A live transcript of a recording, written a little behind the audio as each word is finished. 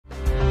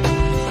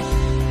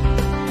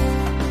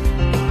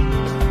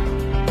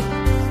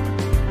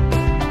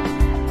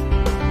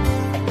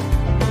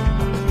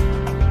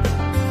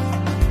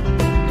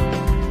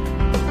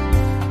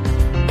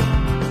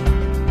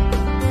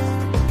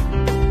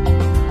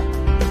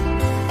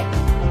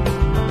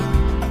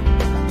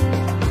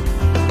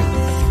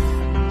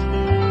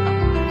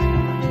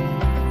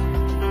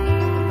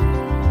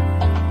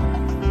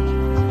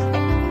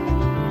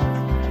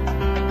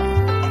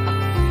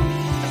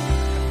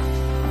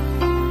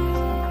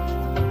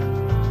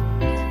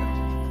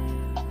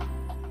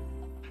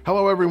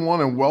Hello,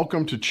 everyone, and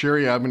welcome to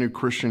Cherry Avenue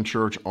Christian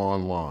Church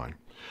Online.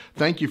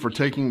 Thank you for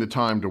taking the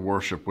time to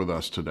worship with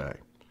us today.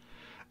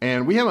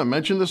 And we haven't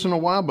mentioned this in a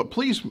while, but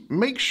please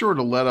make sure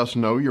to let us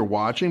know you're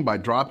watching by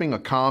dropping a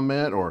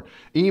comment or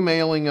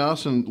emailing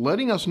us and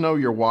letting us know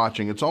you're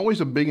watching. It's always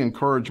a big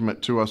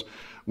encouragement to us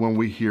when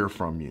we hear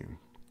from you.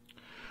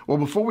 Well,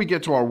 before we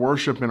get to our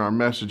worship and our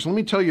message, let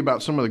me tell you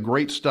about some of the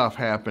great stuff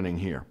happening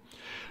here.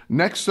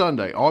 Next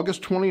Sunday,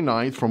 August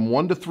 29th, from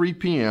 1 to 3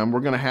 p.m.,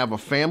 we're going to have a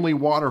family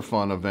water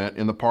fun event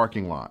in the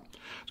parking lot.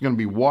 It's going to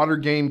be water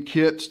game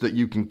kits that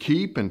you can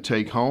keep and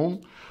take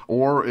home,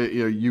 or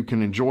you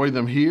can enjoy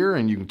them here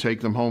and you can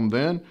take them home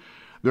then.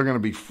 There's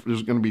going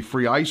to be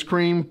free ice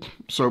cream,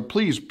 so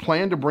please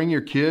plan to bring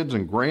your kids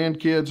and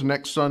grandkids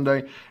next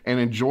Sunday and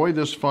enjoy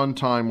this fun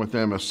time with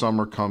them as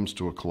summer comes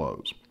to a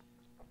close.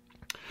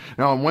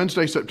 Now, on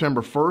Wednesday,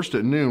 September 1st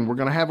at noon, we're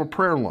going to have a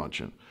prayer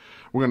luncheon.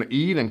 We're going to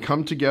eat and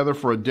come together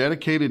for a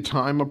dedicated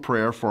time of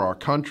prayer for our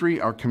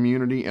country, our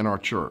community, and our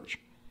church.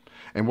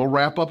 And we'll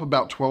wrap up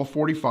about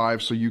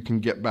 12:45 so you can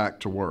get back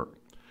to work.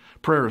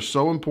 Prayer is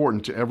so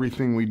important to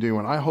everything we do,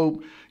 and I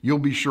hope you'll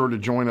be sure to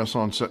join us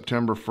on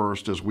September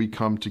 1st as we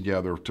come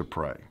together to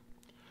pray.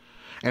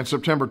 And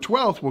September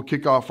 12th, we'll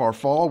kick off our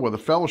fall with a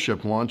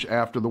fellowship lunch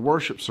after the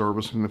worship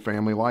service in the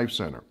Family Life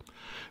Center.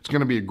 It's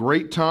going to be a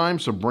great time,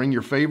 so bring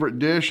your favorite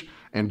dish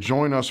and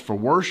join us for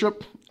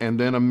worship and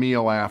then a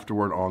meal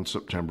afterward on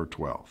September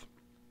 12th.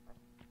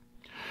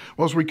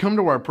 Well, as we come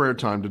to our prayer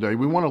time today,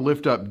 we want to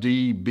lift up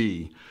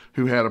DB,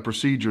 who had a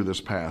procedure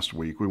this past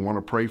week. We want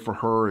to pray for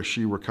her as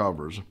she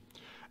recovers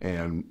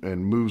and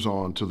moves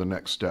on to the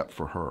next step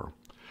for her.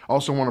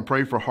 Also want to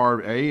pray for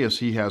Harv A. as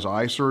he has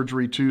eye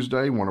surgery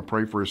Tuesday. We want to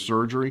pray for his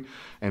surgery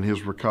and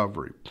his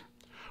recovery.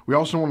 We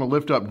also want to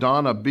lift up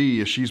Donna B.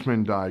 as she's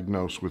been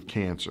diagnosed with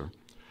cancer.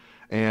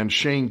 And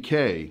Shane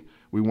K.,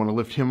 we want to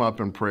lift him up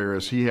in prayer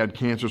as he had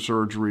cancer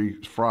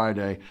surgery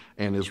Friday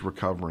and is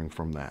recovering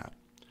from that.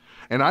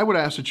 And I would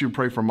ask that you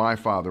pray for my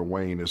father,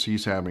 Wayne, as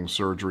he's having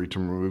surgery to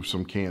remove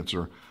some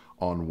cancer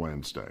on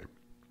Wednesday.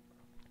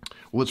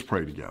 Well, let's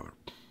pray together.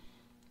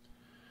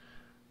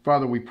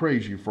 Father, we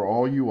praise you for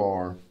all you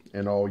are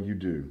and all you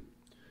do.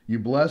 You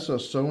bless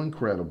us so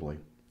incredibly.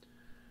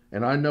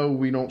 And I know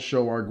we don't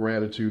show our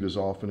gratitude as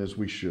often as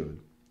we should,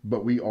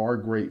 but we are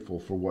grateful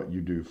for what you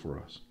do for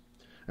us.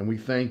 And we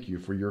thank you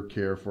for your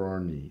care for our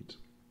needs.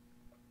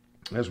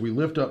 As we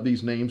lift up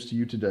these names to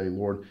you today,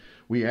 Lord,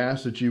 we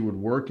ask that you would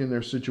work in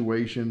their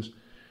situations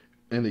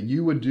and that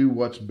you would do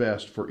what's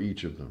best for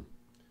each of them.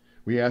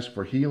 We ask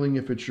for healing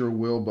if it's your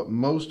will, but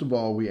most of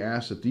all, we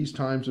ask that these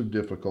times of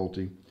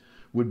difficulty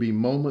would be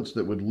moments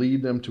that would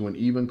lead them to an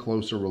even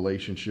closer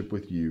relationship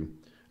with you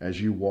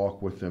as you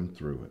walk with them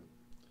through it.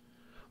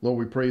 Lord,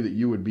 we pray that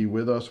you would be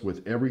with us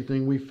with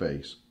everything we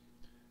face,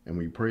 and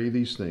we pray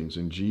these things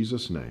in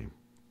Jesus' name.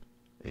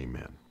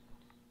 Amen.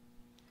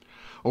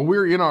 Well,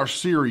 we're in our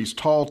series,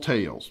 Tall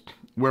Tales,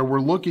 where we're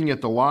looking at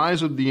the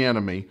lies of the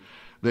enemy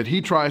that he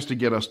tries to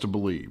get us to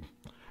believe.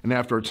 And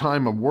after a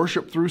time of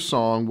worship through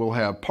song, we'll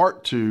have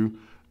part 2,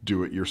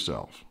 Do It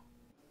Yourself.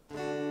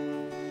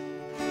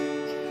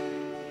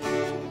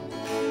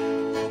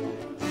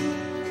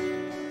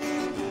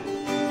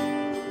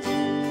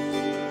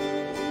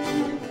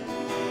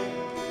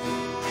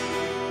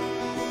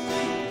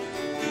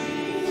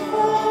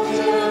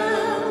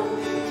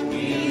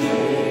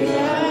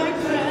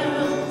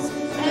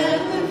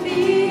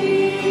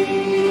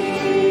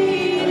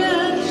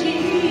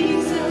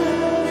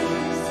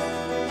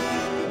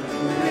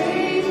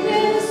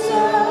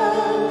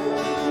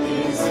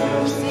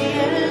 Mercy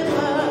and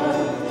love.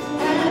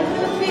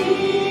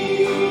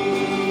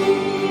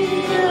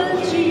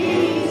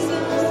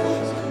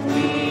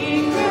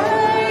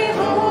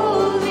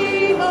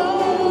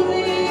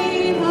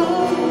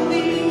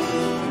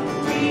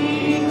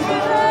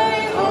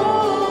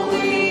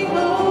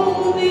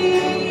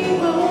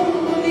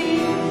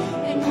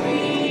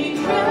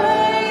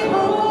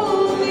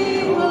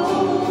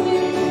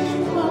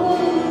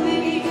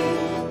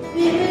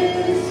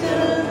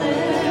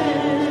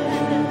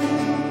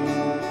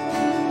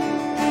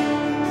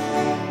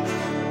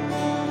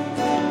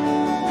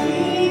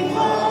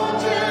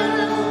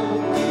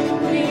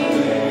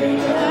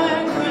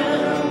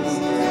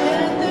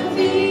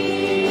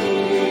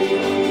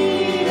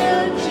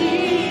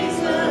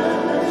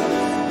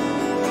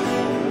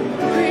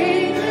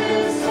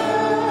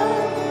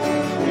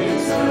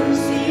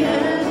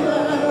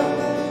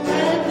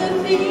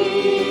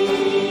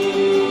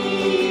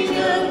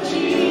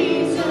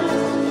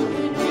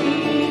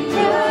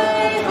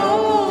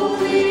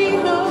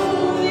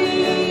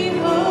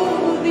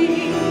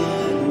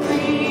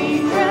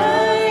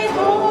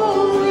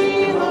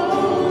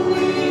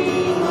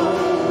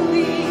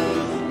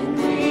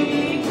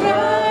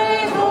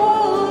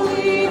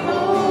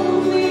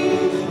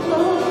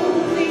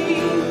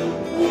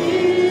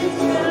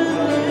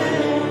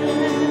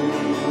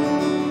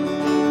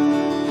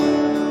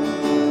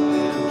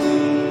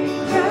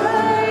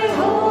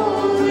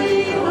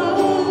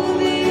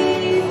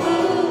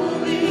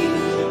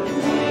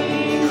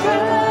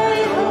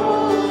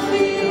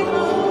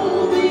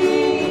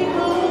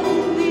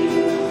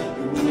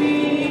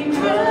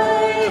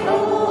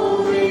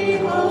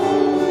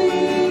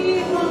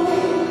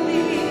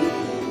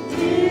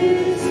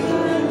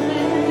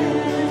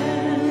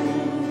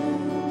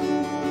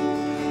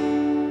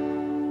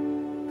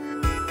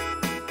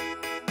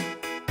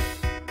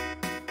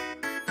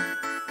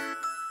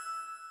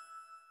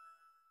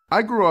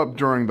 I grew up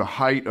during the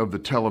height of the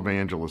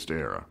televangelist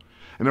era,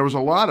 and there was a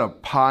lot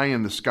of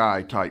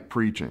pie-in-the-sky type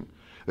preaching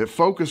that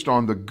focused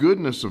on the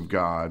goodness of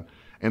God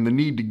and the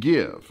need to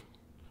give,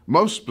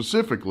 most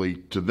specifically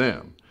to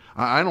them.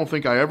 I don't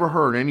think I ever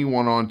heard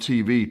anyone on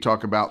TV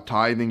talk about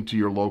tithing to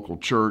your local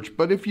church,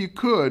 but if you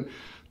could,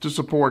 to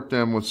support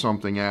them with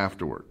something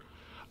afterward.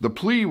 The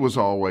plea was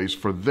always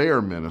for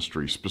their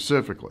ministry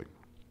specifically.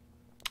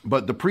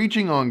 But the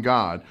preaching on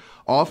God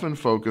often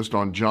focused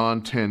on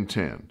John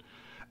 10:10,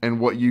 and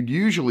what you'd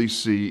usually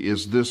see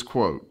is this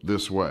quote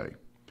this way.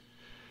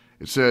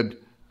 It said,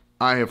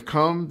 "I have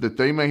come that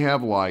they may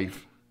have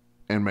life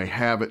and may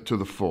have it to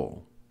the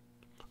full."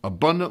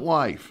 Abundant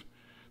life.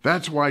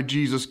 That's why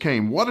Jesus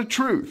came. What a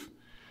truth.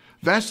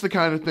 That's the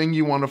kind of thing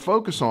you want to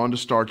focus on to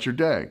start your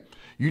day.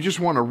 You just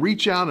want to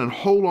reach out and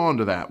hold on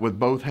to that with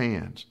both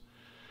hands.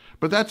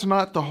 But that's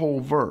not the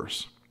whole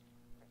verse.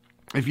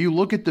 If you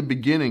look at the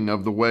beginning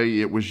of the way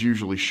it was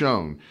usually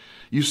shown,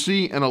 you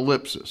see an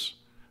ellipsis,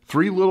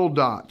 3 little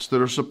dots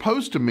that are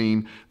supposed to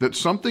mean that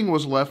something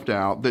was left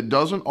out that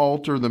doesn't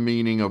alter the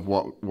meaning of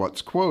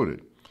what's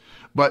quoted.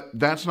 But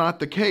that's not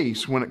the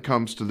case when it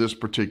comes to this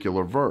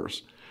particular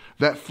verse.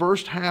 That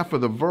first half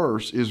of the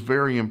verse is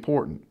very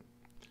important.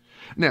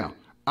 Now,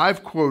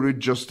 I've quoted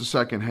just the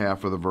second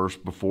half of the verse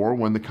before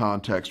when the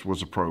context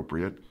was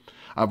appropriate.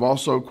 I've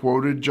also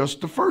quoted just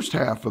the first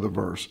half of the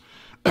verse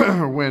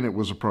when it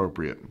was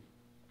appropriate.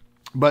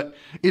 But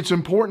it's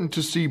important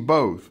to see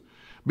both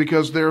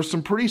because there are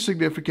some pretty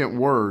significant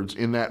words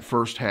in that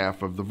first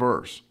half of the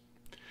verse.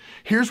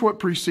 Here's what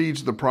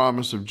precedes the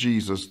promise of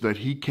Jesus that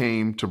he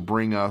came to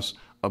bring us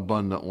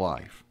abundant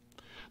life.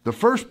 The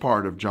first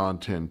part of John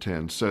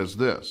 10:10 says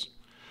this,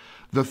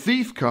 "The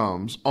thief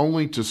comes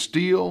only to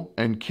steal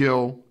and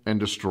kill and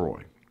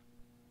destroy."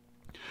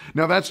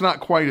 Now that's not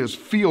quite as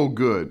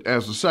feel-good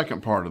as the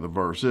second part of the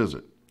verse, is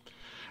it?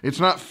 It's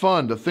not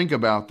fun to think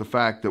about the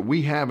fact that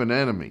we have an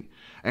enemy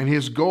and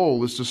his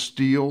goal is to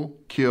steal,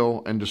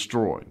 kill, and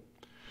destroy.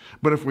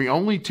 But if we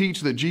only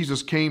teach that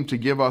Jesus came to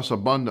give us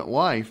abundant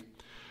life,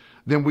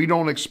 then we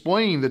don't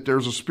explain that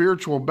there's a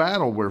spiritual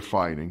battle we're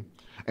fighting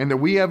and that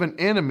we have an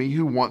enemy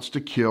who wants to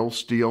kill,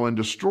 steal, and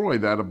destroy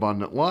that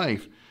abundant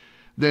life,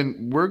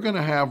 then we're going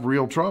to have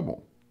real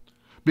trouble.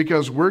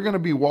 Because we're going to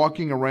be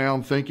walking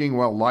around thinking,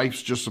 well,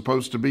 life's just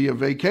supposed to be a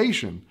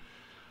vacation,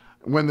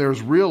 when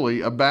there's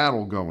really a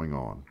battle going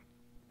on.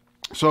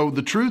 So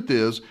the truth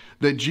is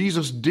that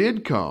Jesus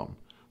did come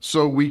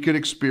so we could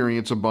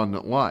experience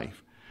abundant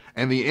life.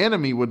 And the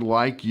enemy would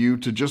like you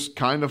to just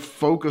kind of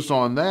focus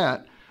on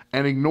that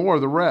and ignore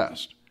the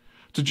rest.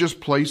 To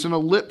just place an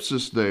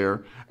ellipsis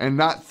there and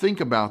not think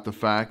about the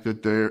fact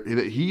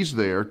that he's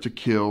there to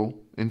kill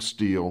and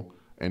steal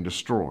and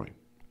destroy.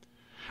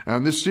 Now,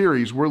 in this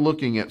series, we're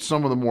looking at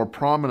some of the more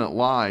prominent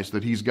lies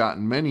that he's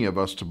gotten many of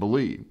us to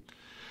believe.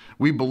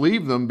 We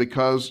believe them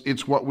because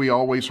it's what we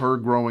always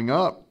heard growing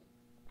up,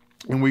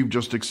 and we've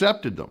just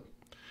accepted them.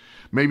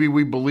 Maybe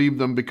we believe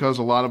them because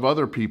a lot of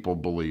other people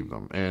believe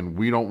them, and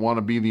we don't want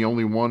to be the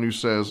only one who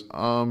says,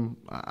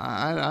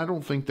 I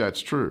don't think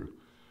that's true.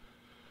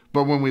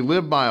 But when we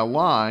live by a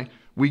lie,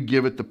 we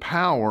give it the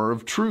power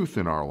of truth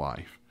in our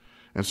life.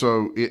 And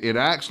so it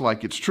acts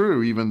like it's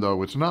true even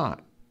though it's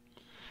not.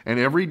 And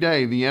every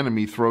day the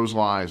enemy throws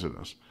lies at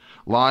us.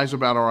 Lies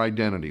about our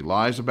identity,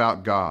 lies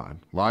about God,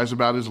 lies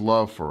about his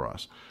love for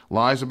us,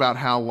 lies about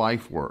how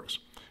life works.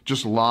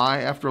 Just lie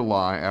after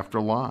lie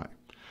after lie.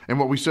 And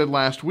what we said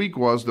last week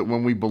was that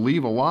when we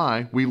believe a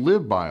lie, we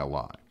live by a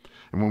lie.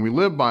 And when we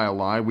live by a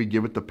lie, we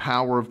give it the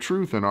power of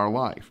truth in our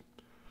life.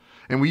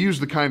 And we use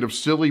the kind of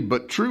silly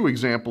but true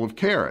example of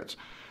carrots,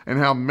 and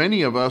how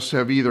many of us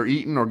have either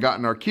eaten or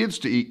gotten our kids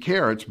to eat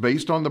carrots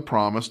based on the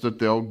promise that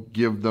they'll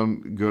give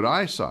them good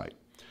eyesight.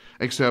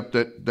 Except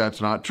that that's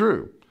not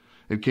true.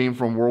 It came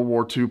from World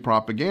War II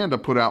propaganda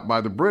put out by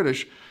the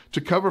British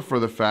to cover for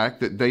the fact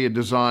that they had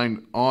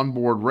designed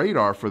onboard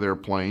radar for their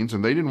planes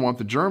and they didn't want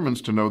the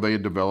Germans to know they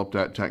had developed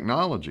that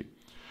technology.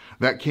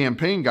 That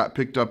campaign got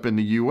picked up in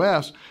the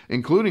U.S.,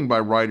 including by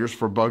writers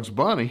for Bugs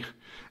Bunny,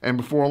 and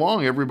before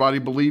long everybody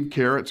believed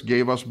carrots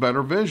gave us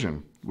better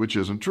vision, which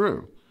isn't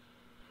true.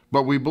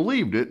 But we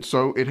believed it,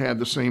 so it had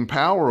the same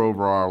power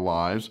over our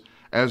lives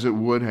as it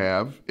would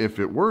have if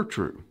it were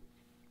true.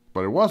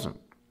 But it wasn't.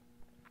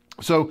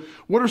 So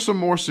what are some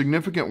more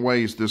significant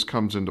ways this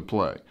comes into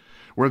play,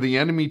 where the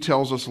enemy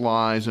tells us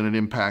lies and it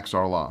impacts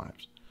our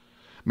lives?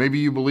 Maybe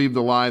you believe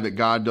the lie that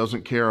God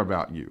doesn't care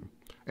about you.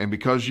 And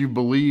because you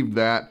believe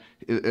that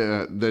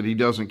he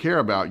doesn't care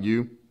about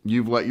you,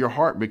 you've let your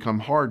heart become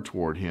hard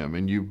toward him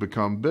and you've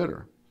become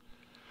bitter.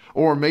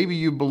 Or maybe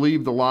you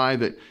believe the lie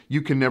that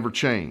you can never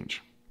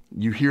change.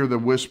 You hear the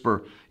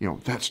whisper,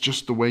 that's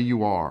just the way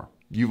you are.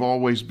 You've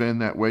always been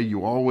that way.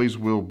 You always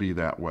will be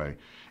that way.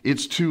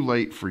 It's too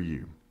late for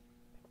you.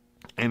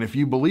 And if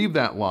you believe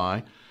that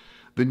lie,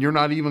 then you're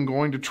not even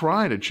going to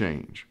try to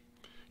change.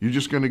 You're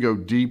just going to go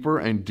deeper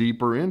and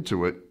deeper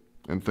into it,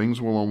 and things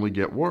will only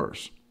get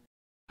worse.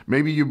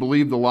 Maybe you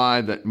believe the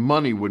lie that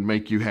money would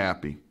make you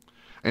happy,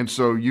 and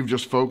so you've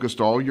just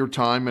focused all your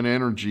time and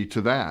energy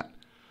to that.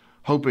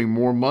 hoping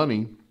more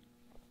money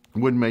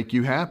would make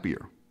you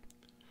happier.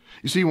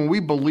 You see, when we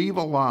believe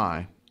a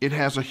lie, it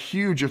has a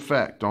huge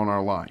effect on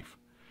our life.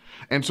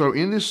 And so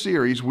in this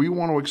series, we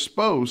want to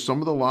expose some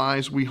of the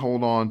lies we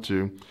hold on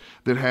to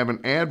that have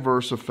an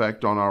adverse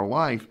effect on our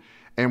life,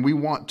 and we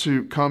want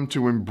to come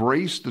to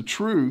embrace the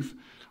truth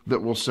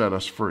that will set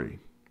us free.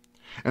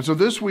 And so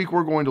this week,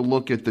 we're going to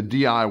look at the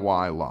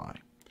DIY lie,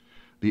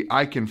 the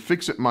I can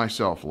fix it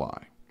myself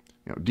lie.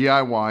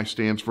 DIY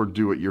stands for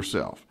do it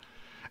yourself.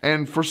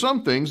 And for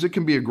some things, it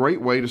can be a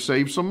great way to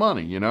save some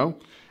money,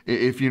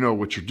 if you know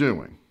what you're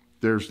doing.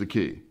 There's the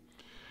key.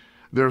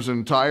 There's an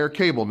entire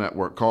cable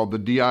network called the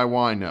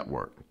DIY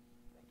network,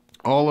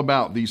 all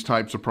about these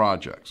types of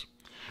projects.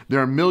 There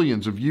are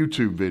millions of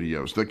YouTube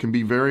videos that can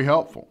be very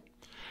helpful.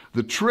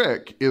 The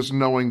trick is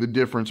knowing the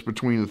difference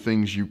between the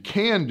things you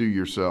can do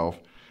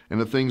yourself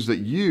and the things that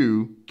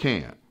you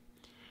can't.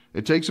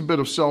 It takes a bit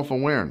of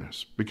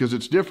self-awareness because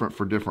it's different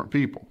for different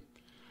people.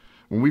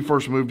 When we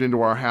first moved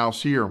into our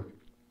house here,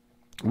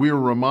 we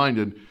were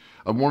reminded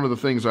of one of the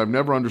things I've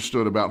never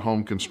understood about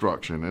home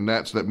construction, and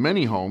that's that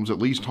many homes, at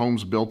least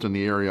homes built in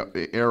the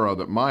era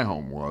that my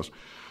home was,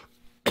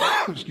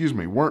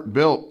 weren't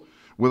built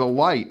with a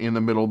light in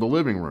the middle of the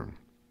living room.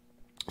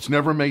 It's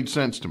never made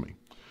sense to me.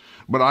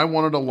 But I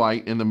wanted a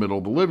light in the middle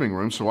of the living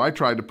room, so I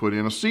tried to put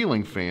in a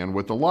ceiling fan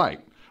with the light.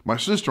 My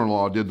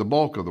sister-in-law did the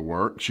bulk of the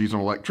work. She's an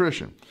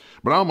electrician.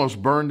 But I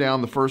almost burned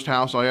down the first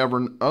house I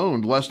ever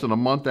owned less than a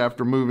month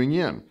after moving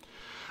in.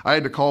 I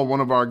had to call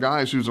one of our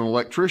guys who's an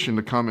electrician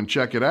to come and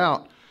check it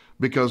out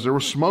because there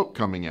was smoke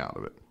coming out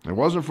of it. It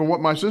wasn't from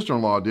what my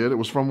sister-in-law did, it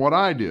was from what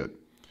I did.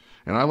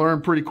 And I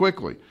learned pretty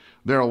quickly,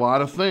 there are a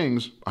lot of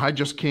things I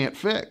just can't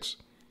fix.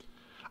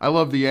 I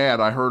love the ad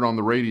I heard on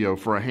the radio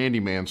for a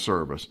handyman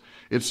service.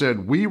 It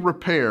said, "We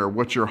repair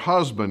what your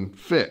husband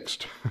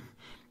fixed."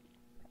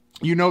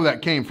 You know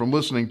that came from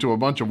listening to a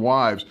bunch of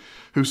wives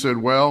who said,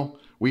 "Well,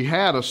 we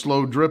had a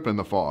slow drip in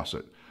the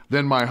faucet.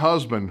 Then my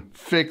husband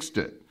fixed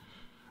it.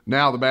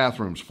 Now the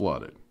bathroom's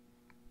flooded."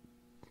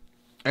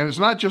 And it's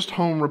not just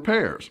home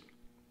repairs.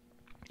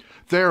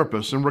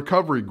 Therapists and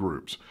recovery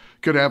groups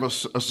could have a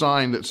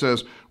sign that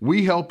says,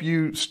 "We help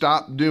you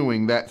stop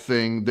doing that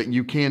thing that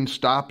you can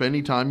stop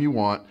anytime you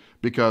want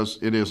because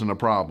it isn't a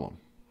problem."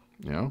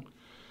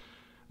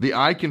 The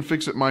I can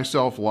fix it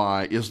myself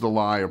lie is the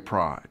lie of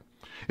pride.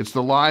 It's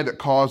the lie that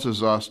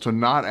causes us to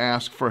not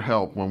ask for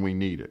help when we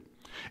need it.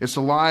 It's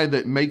the lie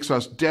that makes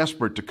us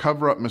desperate to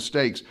cover up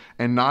mistakes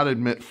and not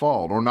admit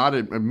fault or not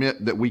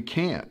admit that we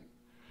can't.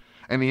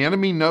 And the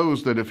enemy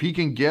knows that if he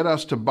can get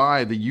us to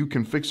buy the you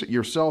can fix it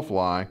yourself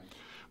lie,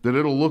 that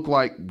it'll look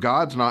like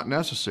God's not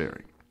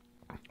necessary.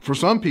 For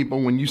some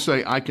people, when you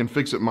say I can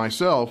fix it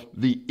myself,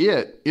 the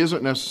it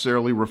isn't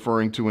necessarily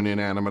referring to an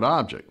inanimate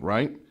object,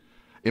 right?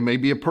 It may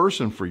be a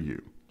person for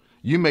you.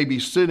 You may be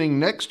sitting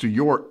next to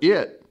your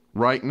it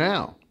right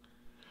now.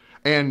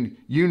 And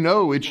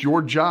it's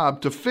your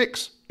job to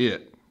fix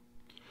it.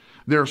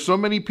 There are so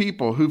many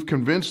people who've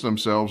convinced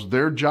themselves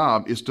their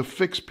job is to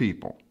fix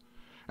people.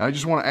 And I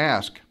just want to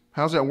ask,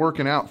 how's that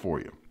working out for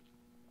you?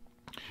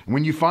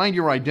 When you find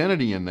your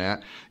identity in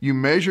that, you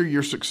measure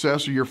your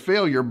success or your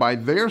failure by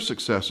their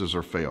successes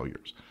or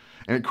failures.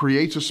 And it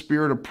creates a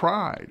spirit of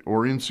pride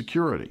or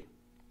insecurity.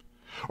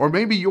 Or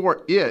maybe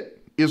your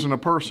it isn't a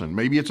person.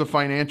 Maybe it's a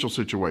financial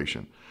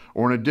situation,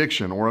 or an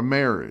addiction, or a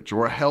marriage,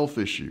 or a health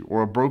issue,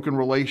 or a broken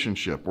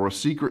relationship, or a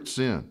secret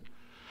sin.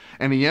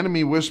 And the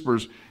enemy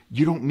whispers,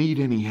 "You don't need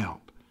any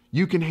help.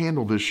 You can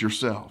handle this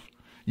yourself.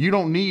 You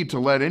don't need to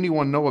let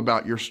anyone know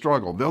about your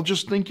struggle. They'll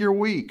just think you're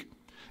weak.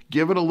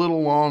 Give it a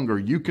little longer.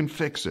 You can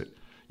fix it.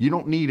 You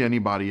don't need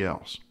anybody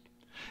else."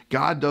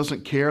 God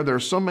doesn't care. There are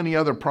so many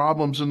other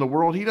problems in the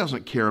world. He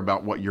doesn't care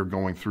about what you're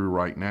going through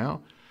right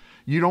now.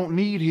 You don't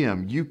need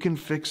him. You can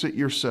fix it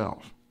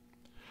yourself.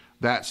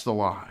 That's the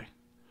lie.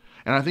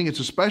 And I think it's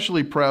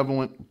especially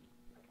prevalent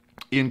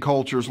in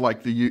cultures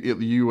like the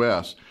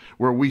U.S.,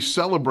 where we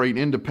celebrate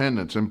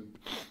independence and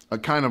a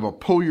kind of a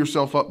pull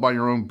yourself up by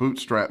your own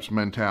bootstraps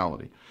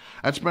mentality.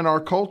 That's been our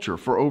culture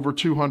for over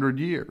 200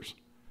 years.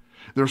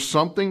 There's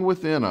something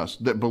within us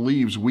that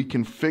believes we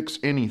can fix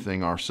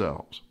anything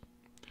ourselves.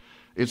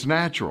 It's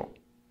natural.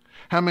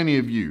 How many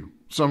of you,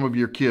 some of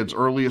your kids'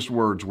 earliest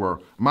words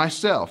were,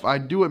 "Myself, I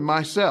do it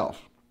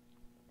myself"?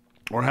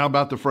 Or how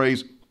about the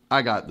phrase,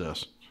 "I got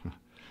this"?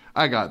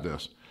 I got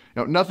this.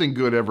 Nothing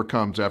good ever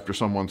comes after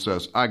someone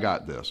says, "I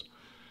got this."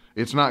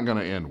 It's not going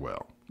to end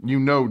well.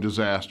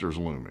 Disaster's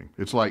looming.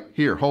 It's like,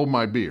 "Here, hold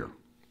my beer."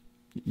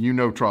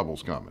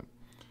 Trouble's coming.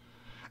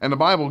 And the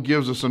Bible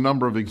gives us a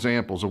number of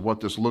examples of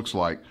what this looks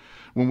like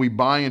when we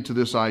buy into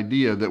this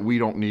idea that we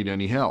don't need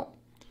any help.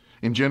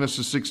 In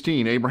Genesis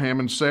 16, Abraham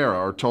and Sarah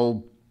are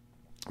told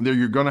that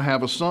you're going to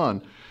have a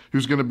son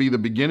who's going to be the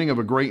beginning of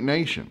a great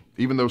nation,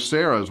 even though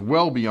Sarah is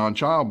well beyond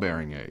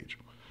childbearing age.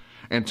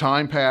 And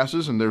time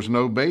passes and there's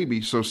no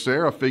baby, so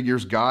Sarah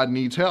figures God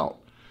needs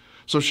help.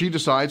 So she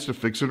decides to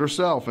fix it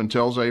herself and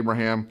tells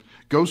Abraham,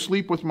 "Go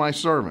sleep with my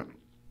servant.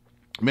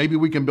 Maybe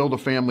we can build a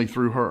family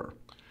through her."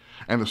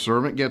 And the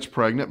servant gets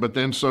pregnant, but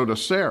then so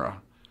does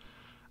Sarah.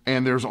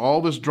 And there's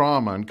all this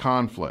drama and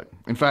conflict.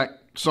 In fact,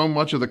 so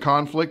much of the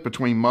conflict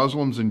between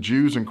Muslims and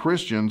Jews and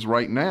Christians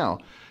right now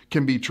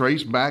can be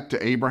traced back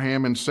to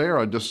Abraham and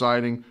Sarah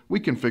deciding we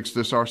can fix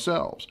this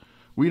ourselves.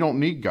 We don't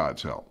need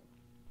God's help.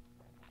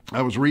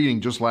 I was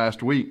reading just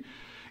last week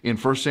in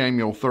 1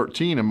 Samuel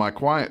 13 in my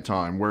quiet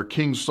time where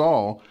King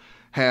Saul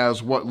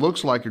has what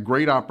looks like a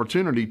great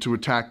opportunity to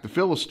attack the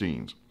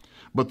Philistines,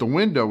 but the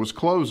window is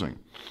closing.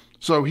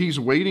 So he's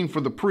waiting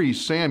for the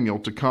priest Samuel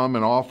to come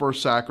and offer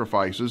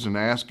sacrifices and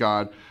ask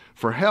God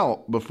for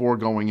help before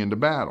going into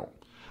battle.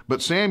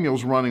 But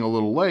Samuel's running a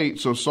little late,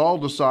 so Saul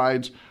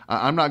decides,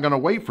 I'm not going to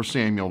wait for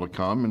Samuel to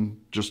come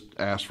and just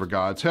ask for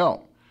God's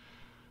help.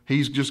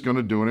 He's just going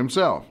to do it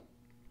himself.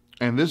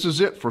 And this is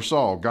it for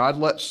Saul. God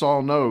lets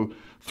Saul know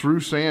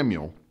through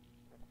Samuel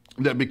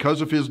that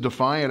because of his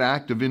defiant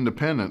act of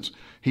independence,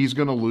 he's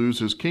going to lose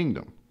his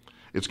kingdom.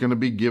 It's going to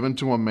be given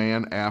to a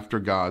man after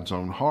God's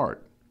own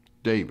heart,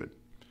 David.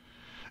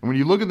 And when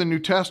you look at the New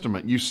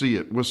Testament, you see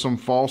it with some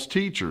false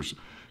teachers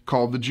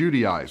called the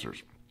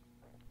Judaizers.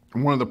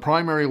 And one of the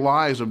primary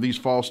lies of these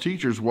false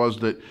teachers was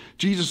that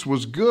Jesus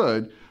was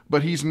good,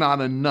 but he's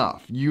not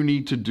enough. You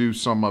need to do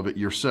some of it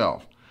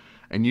yourself.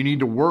 And you need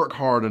to work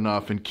hard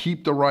enough and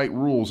keep the right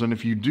rules. And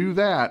if you do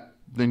that,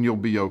 then you'll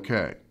be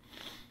okay.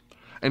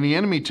 And the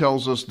enemy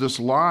tells us this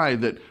lie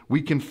that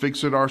we can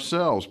fix it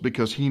ourselves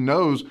because he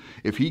knows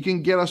if he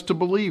can get us to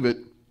believe it,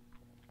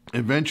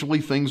 eventually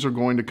things are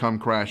going to come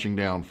crashing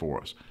down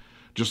for us.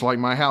 Just like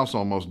my house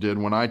almost did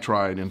when I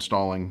tried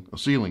installing a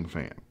ceiling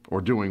fan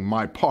or doing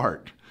my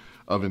part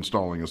of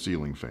installing a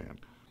ceiling fan.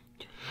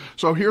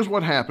 So here's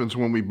what happens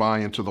when we buy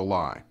into the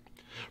lie.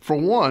 For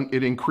one,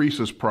 it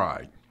increases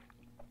pride.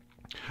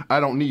 I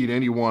don't need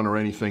anyone or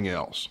anything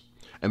else.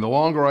 And the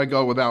longer I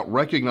go without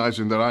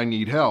recognizing that I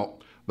need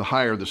help, the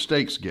higher the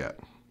stakes get.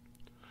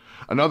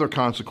 Another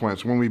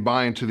consequence when we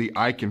buy into the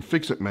I can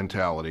fix it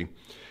mentality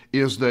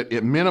is that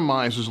it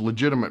minimizes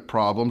legitimate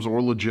problems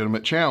or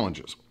legitimate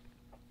challenges.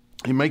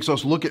 It makes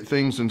us look at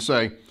things and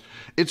say,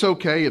 it's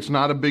okay, it's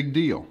not a big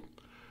deal.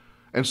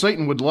 And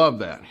Satan would love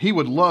that. He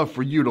would love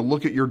for you to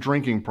look at your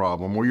drinking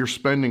problem or your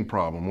spending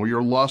problem or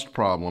your lust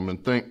problem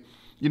and think,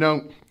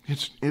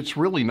 it's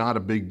really not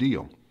a big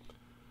deal.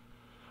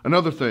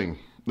 Another thing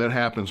that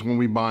happens when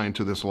we buy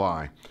into this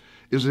lie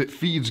is it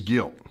feeds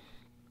guilt.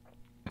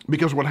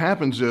 Because what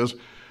happens is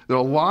that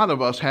a lot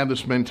of us have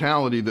this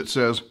mentality that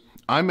says,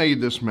 I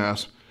made this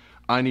mess,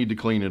 I need to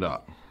clean it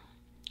up.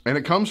 And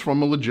it comes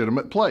from a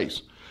legitimate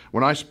place.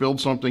 When I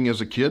spilled something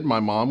as a kid, my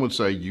mom would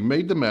say, you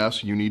made the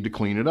mess, you need to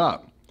clean it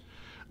up.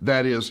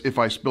 That is, if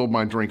I spilled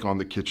my drink on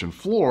the kitchen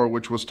floor,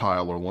 which was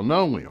tile or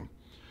linoleum.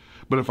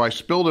 But if I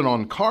spilled it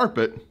on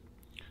carpet,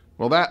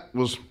 well,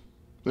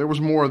 there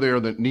was more there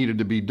that needed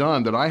to be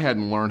done that I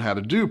hadn't learned how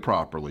to do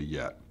properly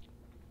yet.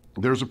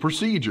 There's a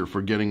procedure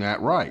for getting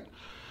that right.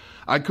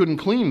 I couldn't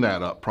clean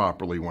that up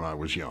properly when I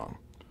was young.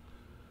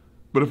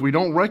 But if we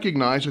don't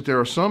recognize that there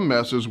are some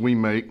messes we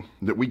make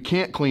that we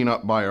can't clean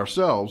up by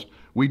ourselves,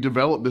 we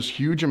develop this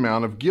huge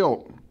amount of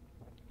guilt.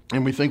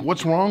 And we think,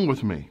 what's wrong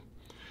with me?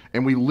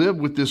 And we live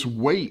with this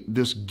weight,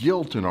 this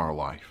guilt in our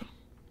life.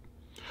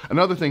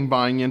 Another thing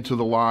buying into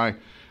the lie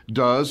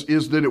does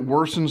is that it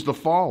worsens the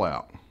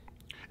fallout.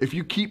 If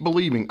you keep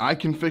believing, I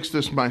can fix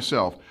this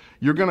myself,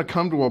 you're going to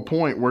come to a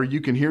point where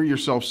you can hear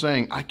yourself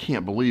saying, I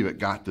can't believe it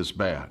got this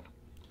bad.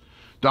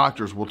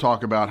 Doctors will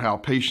talk about how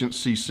patients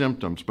see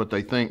symptoms, but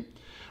they think,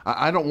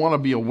 I don't want to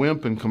be a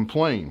wimp and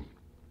complain.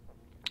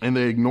 And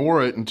they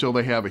ignore it until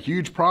they have a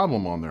huge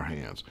problem on their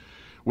hands,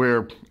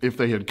 where if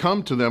they had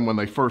come to them when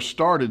they first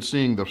started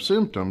seeing the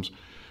symptoms,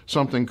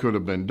 something could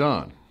have been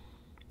done.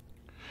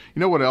 You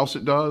know what else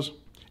it does?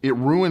 It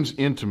ruins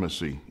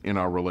intimacy in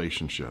our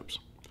relationships.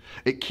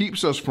 It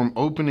keeps us from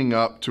opening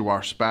up to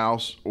our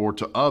spouse or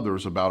to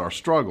others about our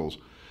struggles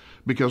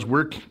because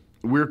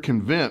we're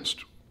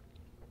convinced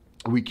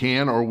we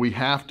can or we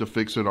have to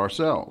fix it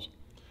ourselves.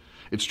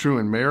 It's true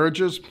in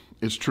marriages,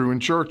 it's true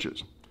in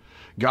churches.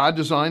 God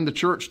designed the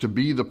church to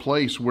be the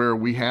place where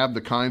we have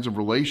the kinds of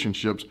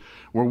relationships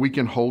where we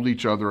can hold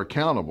each other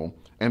accountable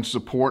and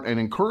support and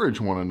encourage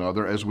one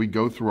another as we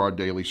go through our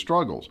daily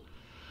struggles.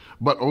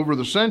 But over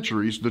the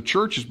centuries, the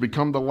church has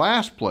become the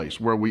last place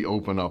where we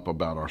open up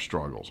about our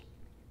struggles.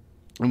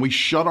 And we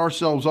shut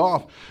ourselves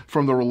off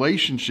from the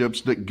relationships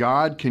that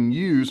God can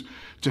use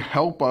to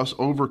help us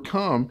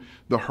overcome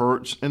the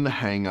hurts and the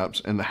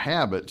hang-ups and the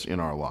habits in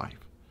our life.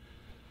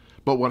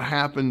 But what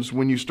happens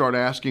when you start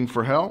asking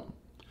for help?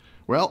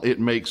 Well,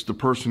 it makes the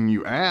person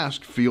you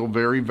ask feel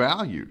very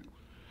valued.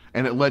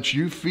 And it lets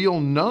you feel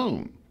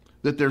known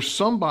that there's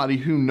somebody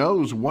who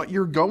knows what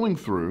you're going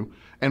through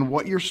and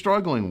what you're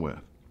struggling with.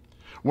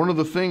 One of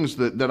the things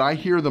that I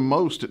hear the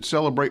most at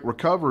Celebrate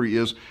Recovery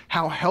is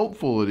how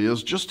helpful it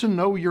is just to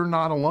know you're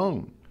not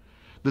alone,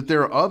 that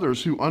there are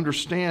others who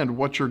understand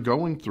what you're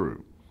going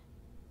through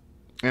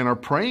and are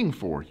praying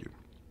for you,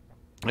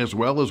 as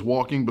well as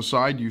walking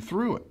beside you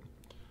through it.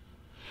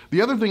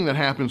 The other thing that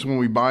happens when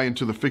we buy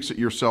into the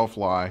fix-it-yourself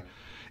lie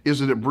is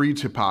that it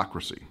breeds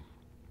hypocrisy.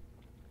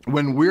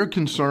 When we're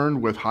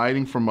concerned with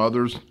hiding from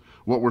others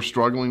what we're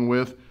struggling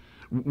with,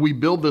 we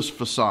build this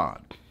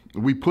facade.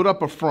 We put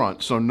up a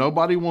front so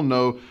nobody will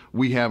know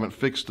we haven't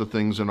fixed the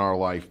things in our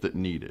life that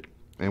need it,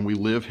 and we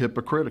live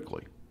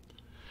hypocritically.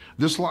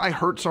 This lie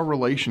hurts our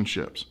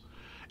relationships.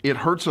 It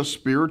hurts us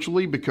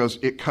spiritually because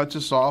it cuts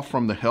us off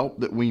from the help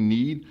that we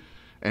need,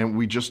 and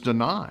we just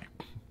deny.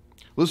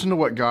 Listen to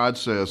what God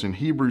says in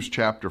Hebrews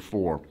chapter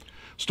 4,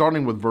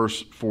 starting with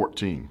verse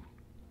 14.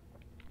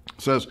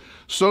 It says,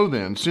 "So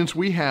then, since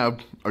we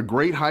have a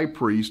great high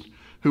priest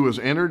who has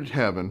entered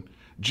heaven,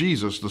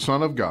 Jesus, the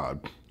Son of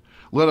God,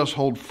 let us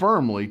hold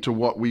firmly to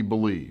what we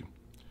believe.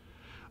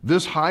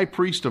 This high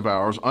priest of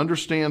ours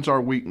understands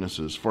our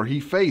weaknesses, for he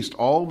faced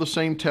all the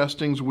same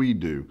testings we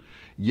do,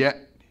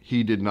 yet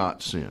he did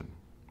not sin."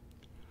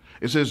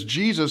 It says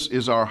Jesus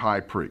is our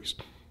high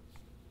priest.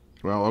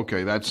 Well,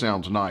 okay, that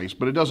sounds nice,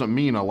 but it doesn't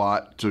mean a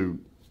lot to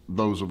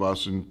those of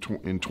us in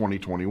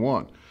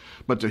 2021.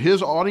 But to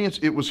his audience,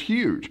 it was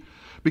huge,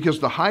 because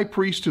the high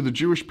priest to the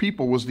Jewish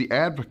people was the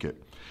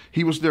advocate.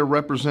 He was their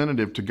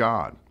representative to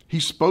God. He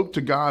spoke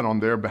to God on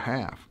their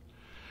behalf.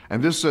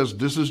 And this says,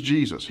 this is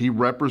Jesus. He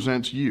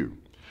represents you.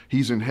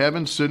 He's in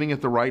heaven sitting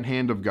at the right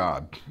hand of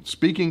God,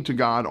 speaking to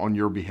God on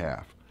your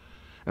behalf.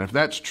 And if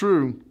that's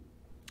true,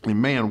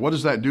 and man, what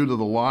does that do to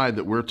the lie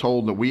that we're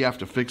told that we have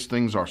to fix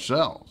things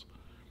ourselves?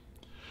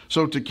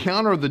 So to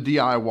counter the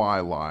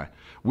DIY lie,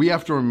 we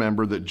have to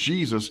remember that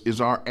Jesus is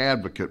our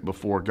advocate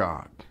before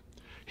God.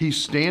 He's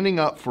standing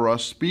up for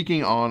us,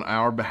 speaking on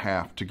our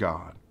behalf to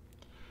God.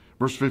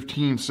 Verse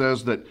 15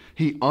 says that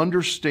he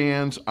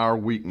understands our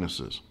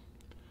weaknesses.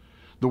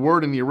 The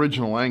word in the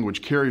original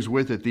language carries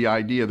with it the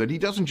idea that he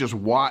doesn't just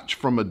watch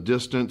from a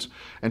distance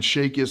and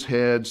shake his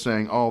head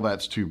saying, "Oh,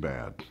 that's too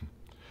bad."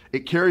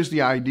 It carries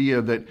the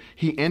idea that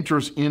he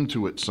enters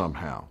into it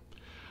somehow.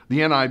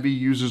 The NIV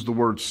uses the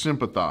word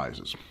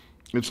sympathizes.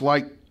 It's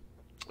like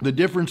the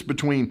difference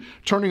between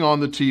turning on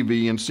the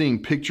TV and seeing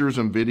pictures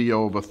and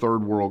video of a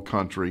third world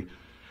country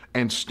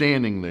and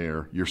standing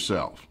there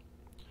yourself.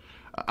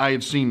 I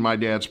had seen my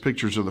dad's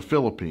pictures of the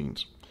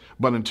Philippines,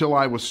 but until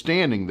I was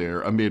standing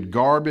there amid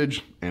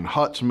garbage and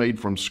huts made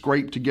from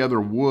scraped together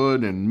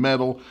wood and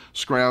metal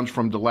scrounged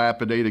from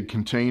dilapidated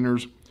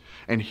containers,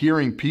 and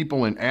hearing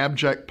people in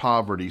abject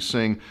poverty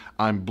sing,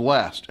 "I'm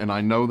blessed and I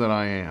know that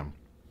I am,"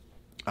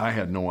 I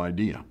had no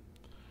idea.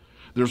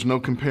 There's no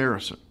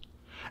comparison.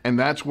 And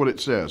that's what it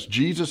says.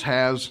 Jesus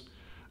has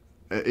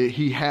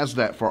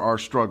that for our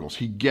struggles.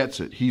 He gets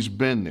it. He's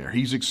been there.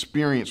 He's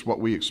experienced what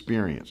we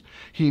experience.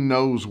 He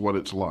knows what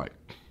it's like.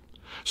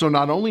 So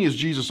not only is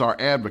Jesus our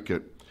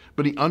advocate,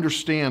 but he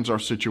understands our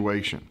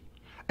situation.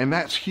 And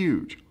that's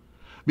huge,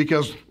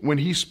 because when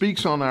he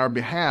speaks on our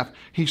behalf,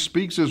 he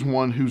speaks as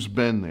one who's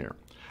been there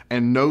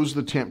and knows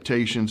the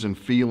temptations and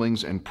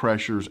feelings and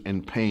pressures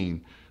and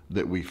pain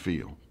that we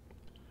feel.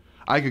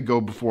 I could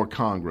go before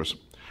Congress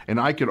and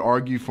I could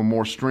argue for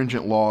more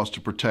stringent laws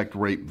to protect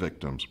rape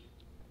victims,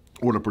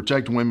 or to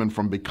protect women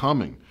from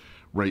becoming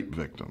rape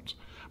victims.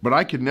 But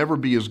I could never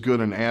be as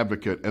good an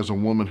advocate as a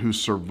woman who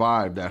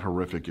survived that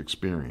horrific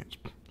experience.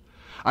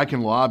 I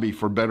can lobby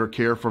for better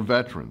care for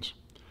veterans,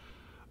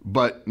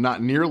 but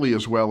not nearly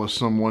as well as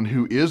someone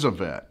who is a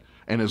vet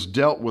and has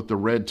dealt with the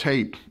red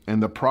tape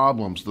and the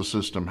problems the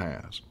system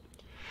has.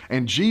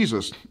 And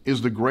Jesus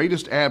is the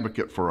greatest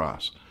advocate for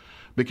us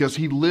because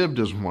he lived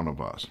as one of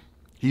us.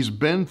 He's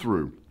been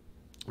through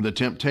the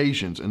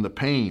temptations and the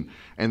pain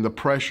and the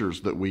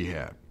pressures that we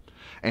had.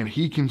 And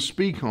he can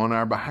speak on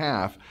our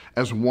behalf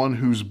as one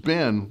who's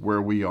been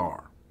where we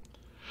are.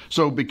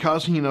 So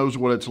because he knows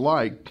what it's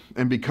like,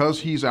 and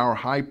because he's our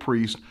high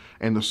priest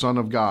and the Son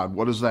of God,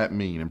 what does that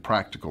mean in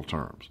practical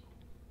terms?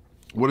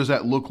 What does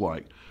that look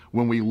like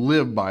when we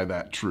live by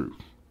that truth?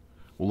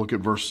 We'll look at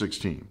verse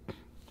 16.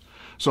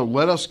 "So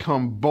let us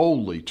come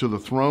boldly to the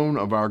throne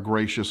of our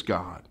gracious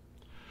God.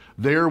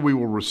 There we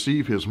will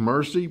receive his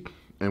mercy,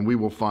 and we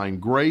will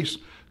find grace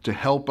to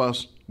help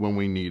us when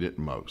we need it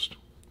most."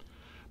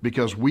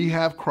 Because we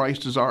have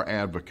Christ as our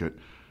advocate,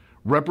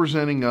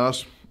 representing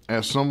us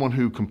as someone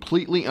who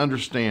completely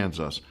understands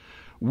us,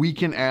 we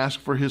can ask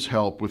for his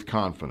help with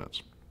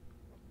confidence.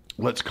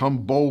 Let's come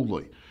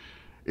boldly.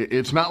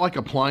 It's not like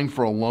applying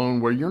for a loan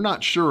where you're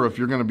not sure if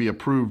you're going to be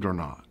approved or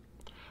not.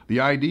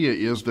 The idea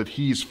is that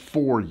he's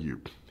for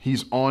you.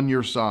 He's on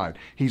your side.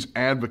 He's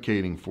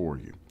advocating for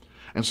you.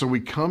 And so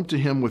we come to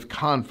him with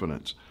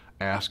confidence,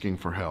 asking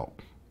for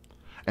help.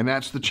 And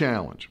that's the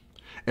challenge.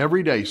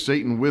 Every day,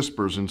 Satan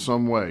whispers in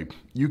some way,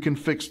 "You can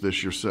fix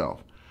this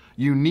yourself.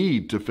 You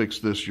need to fix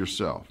this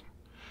yourself.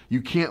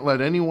 You can't let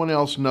anyone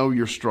else know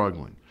you're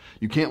struggling.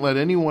 You can't let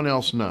anyone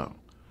else know."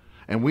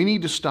 And we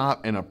need to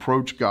stop and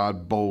approach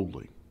God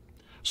boldly.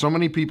 So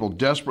many people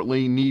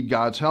desperately need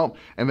God's help,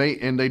 and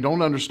they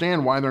don't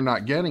understand why they're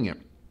not getting it.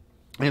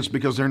 And it's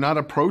because they're not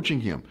approaching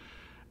him,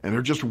 and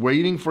they're just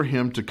waiting for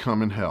him to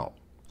come and help.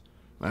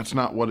 That's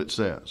not what it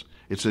says.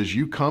 It says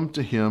you come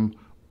to him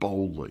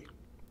boldly.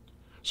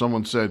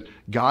 Someone said,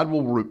 God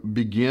will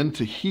begin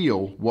to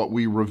heal what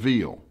we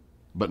reveal,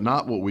 but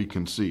not what we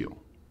conceal.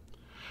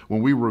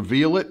 When we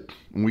reveal it,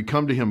 when we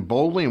come to him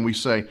boldly and we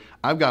say,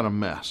 "I've got a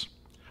mess.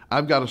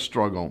 I've got a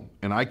struggle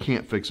and I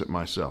can't fix it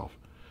myself.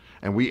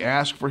 And we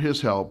ask for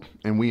his help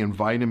and we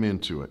invite him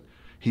into it.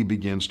 He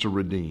begins to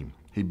redeem.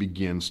 He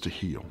begins to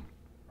heal.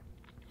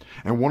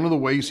 And one of the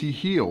ways he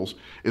heals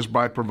is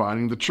by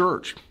providing the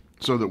church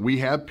so that we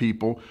have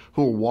people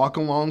who will walk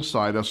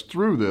alongside us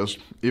through this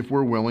if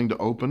we're willing to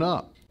open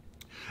up.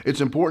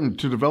 It's important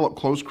to develop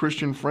close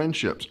Christian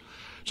friendships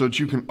so that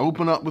you can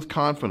open up with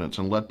confidence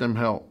and let them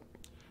help.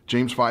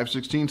 James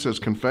 5:16 says,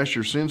 confess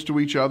your sins to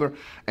each other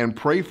and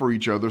pray for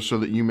each other so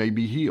that you may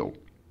be healed.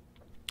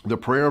 The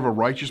prayer of a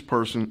righteous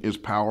person is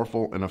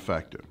powerful and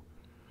effective.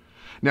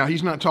 Now,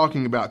 he's not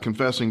talking about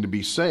confessing to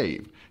be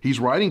saved. He's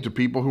writing to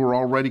people who are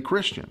already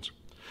Christians.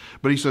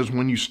 But he says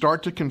when you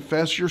start to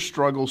confess your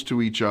struggles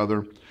to each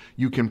other,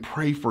 you can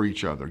pray for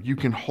each other. You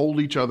can hold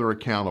each other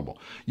accountable.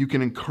 You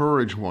can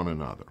encourage one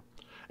another.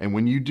 And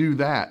when you do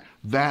that,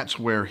 that's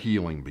where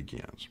healing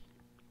begins.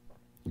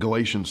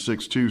 Galatians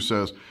 6:2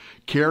 says,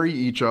 carry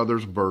each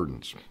other's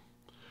burdens.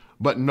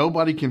 But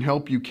nobody can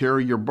help you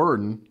carry your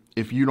burden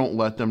if you don't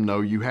let them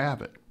know you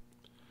have it.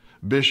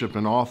 Bishop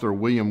and author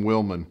William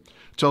Willman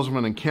tells of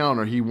an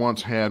encounter he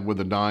once had with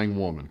a dying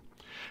woman.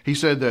 He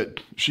said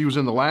that she was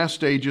in the last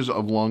stages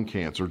of lung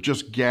cancer,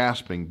 just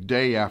gasping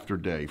day after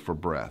day for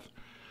breath.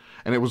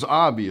 And it was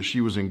obvious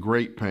she was in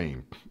great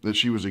pain, that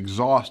she was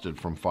exhausted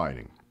from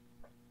fighting.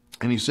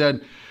 And he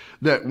said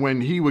that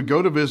when he would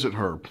go to visit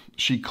her,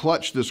 she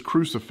clutched this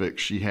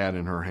crucifix she had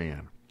in her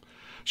hand.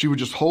 She would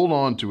just hold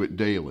on to it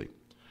daily.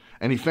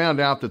 And he found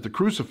out that the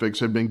crucifix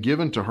had been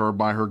given to her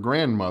by her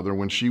grandmother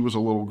when she was a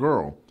little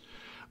girl,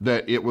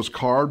 that it was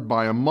carved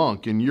by a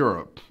monk in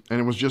Europe, and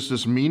it was just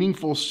this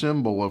meaningful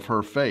symbol of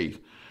her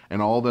faith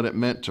and all that it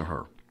meant to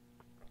her.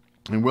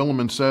 And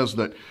Williman says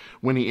that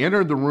when he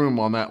entered the room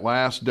on that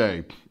last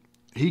day,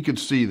 he could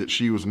see that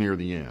she was near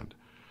the end.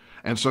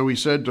 And so he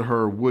said to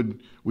her,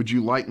 would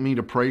you like me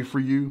to pray for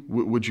you?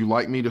 Would you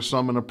like me to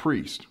summon a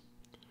priest?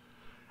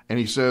 And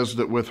he says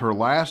that with her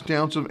last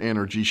ounce of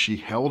energy, she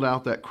held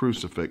out that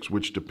crucifix,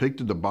 which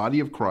depicted the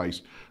body of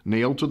Christ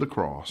nailed to the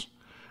cross.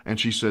 And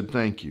she said,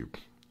 thank you,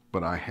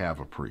 but I have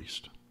a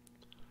priest.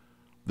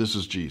 This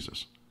is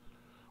Jesus.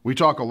 We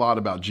talk a lot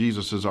about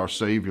Jesus as our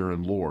Savior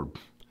and Lord,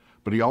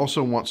 but he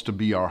also wants to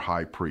be our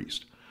high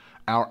priest,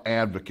 our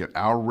advocate,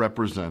 our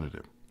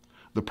representative,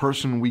 the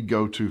person we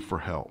go to for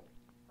help.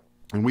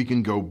 And we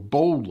can go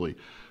boldly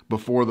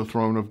before the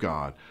throne of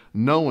God,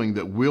 knowing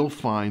that we'll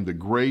find the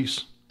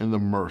grace and the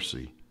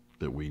mercy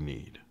that we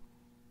need.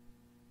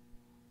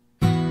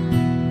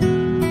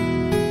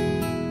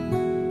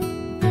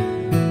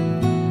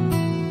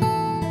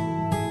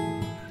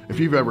 If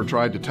you've ever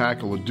tried to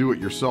tackle a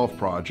do-it-yourself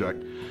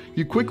project,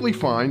 you quickly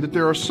find that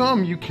there are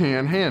some you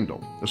can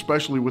handle,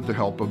 especially with the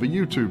help of a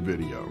YouTube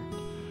video,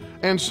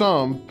 and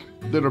some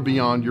that are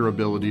beyond your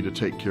ability to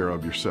take care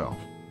of yourself.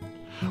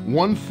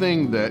 One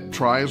thing that,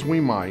 try as we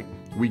might,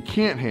 we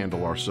can't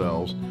handle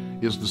ourselves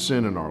is the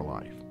sin in our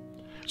life.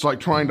 It's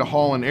like trying to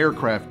haul an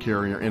aircraft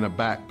carrier in a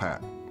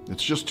backpack.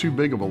 It's just too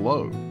big of a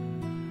load.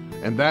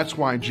 And that's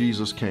why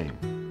Jesus came.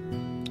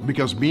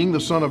 Because being the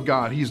Son of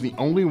God, he's the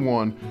only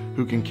one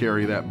who can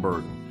carry that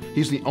burden.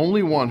 He's the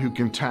only one who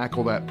can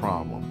tackle that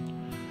problem.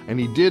 And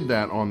he did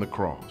that on the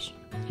cross.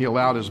 He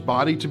allowed his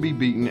body to be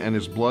beaten and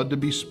his blood to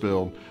be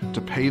spilled to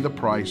pay the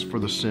price for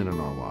the sin in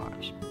our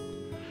lives.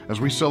 As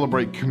we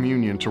celebrate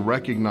communion to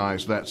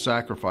recognize that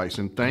sacrifice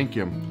and thank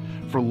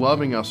him for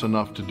loving us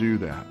enough to do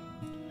that.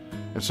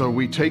 And so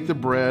we take the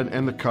bread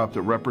and the cup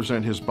that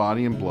represent his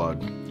body and blood.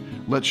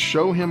 Let's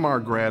show him our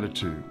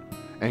gratitude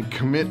and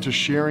commit to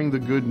sharing the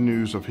good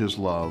news of his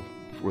love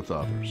with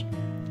others.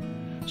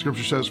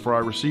 Scripture says, for I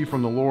received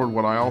from the Lord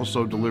what I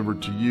also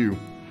delivered to you.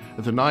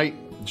 At the night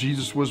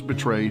Jesus was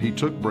betrayed, he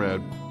took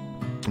bread,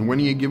 and when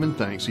he had given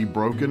thanks, he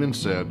broke it and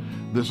said,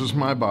 this is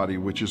my body,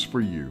 which is for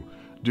you.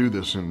 Do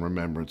this in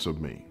remembrance of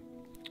me.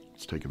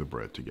 Let's take the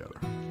bread together.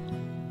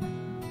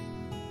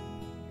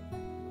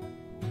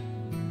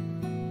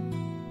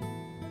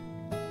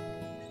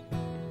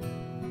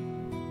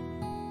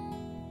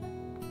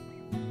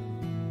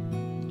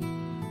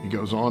 He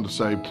goes on to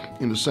say,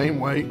 in the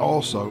same way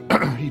also,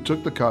 he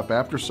took the cup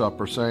after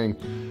supper, saying,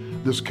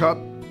 this cup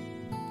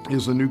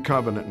is the new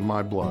covenant in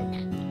my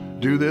blood.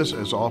 Do this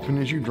as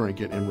often as you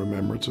drink it in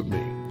remembrance of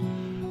me.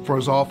 For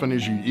as often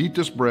as you eat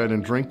this bread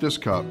and drink this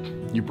cup,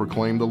 you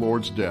proclaim the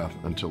Lord's death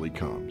until he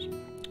comes.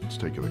 Let's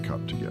take the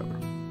cup together.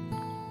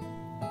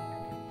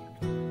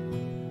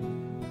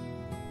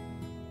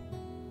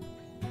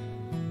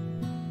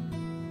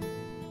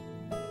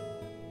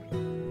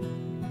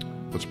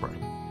 Let's pray.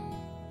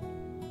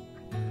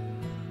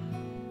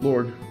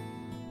 Lord,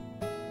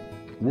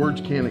 words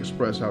can't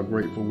express how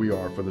grateful we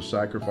are for the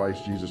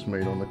sacrifice Jesus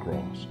made on the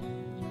cross,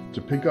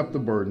 to pick up the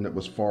burden that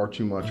was far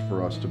too much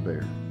for us to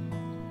bear.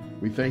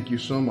 We thank you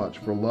so much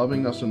for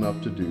loving us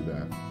enough to do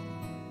that.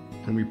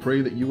 And we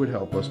pray that you would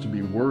help us to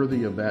be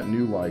worthy of that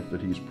new life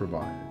that he's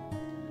provided.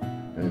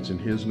 And it's in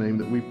his name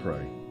that we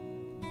pray.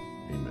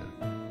 Amen.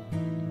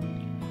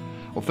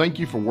 Well, thank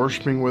you for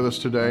worshiping with us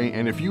today.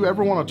 And if you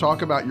ever want to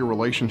talk about your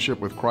relationship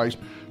with Christ,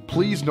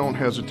 please don't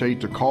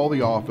hesitate to call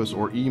the office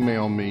or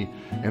email me,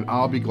 and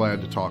I'll be glad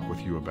to talk with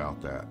you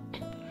about that.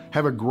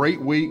 Have a great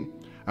week.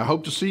 I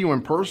hope to see you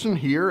in person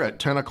here at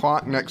 10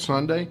 o'clock next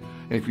Sunday.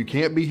 And if you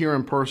can't be here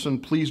in person,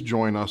 please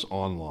join us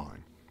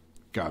online.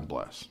 God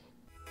bless.